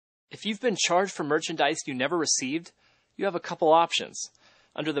If you've been charged for merchandise you never received, you have a couple options.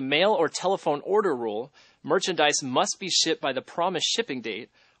 Under the mail or telephone order rule, merchandise must be shipped by the promised shipping date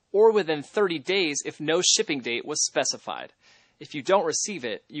or within 30 days if no shipping date was specified. If you don't receive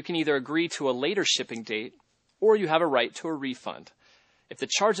it, you can either agree to a later shipping date or you have a right to a refund. If the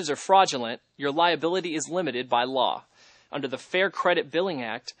charges are fraudulent, your liability is limited by law. Under the Fair Credit Billing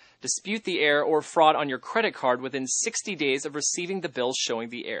Act, dispute the error or fraud on your credit card within 60 days of receiving the bill showing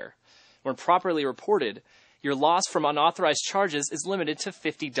the error. When properly reported, your loss from unauthorized charges is limited to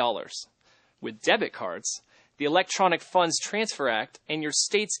 $50. With debit cards, the Electronic Funds Transfer Act and your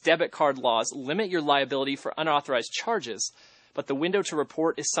state's debit card laws limit your liability for unauthorized charges, but the window to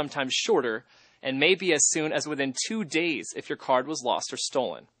report is sometimes shorter and may be as soon as within 2 days if your card was lost or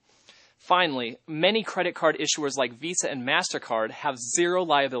stolen. Finally, many credit card issuers like Visa and MasterCard have zero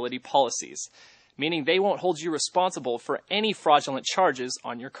liability policies, meaning they won't hold you responsible for any fraudulent charges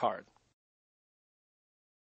on your card.